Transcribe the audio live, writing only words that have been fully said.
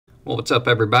Well, what's up,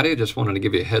 everybody? I just wanted to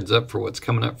give you a heads up for what's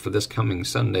coming up for this coming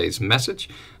Sunday's message.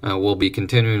 We'll be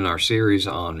continuing our series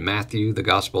on Matthew, the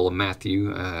Gospel of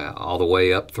Matthew, all the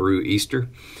way up through Easter.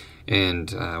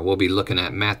 And we'll be looking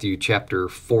at Matthew chapter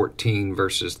 14,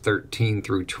 verses 13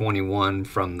 through 21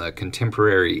 from the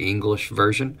Contemporary English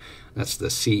Version. That's the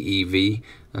CEV.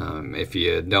 If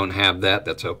you don't have that,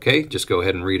 that's okay. Just go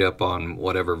ahead and read up on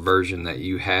whatever version that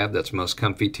you have that's most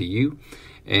comfy to you.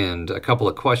 And a couple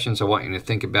of questions I want you to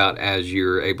think about as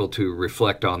you're able to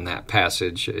reflect on that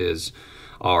passage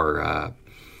are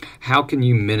how can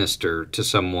you minister to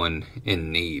someone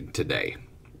in need today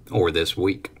or this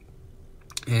week?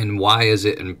 And why is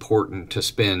it important to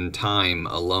spend time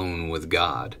alone with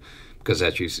God? Because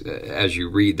as you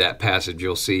read that passage,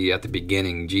 you'll see at the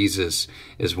beginning Jesus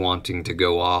is wanting to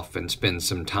go off and spend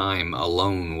some time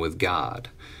alone with God.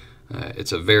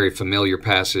 It's a very familiar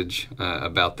passage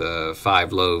about the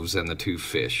 5 loaves and the 2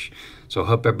 fish. So I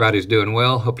hope everybody's doing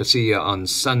well. Hope to see you on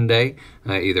Sunday,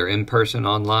 either in person,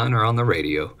 online, or on the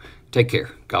radio. Take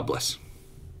care. God bless.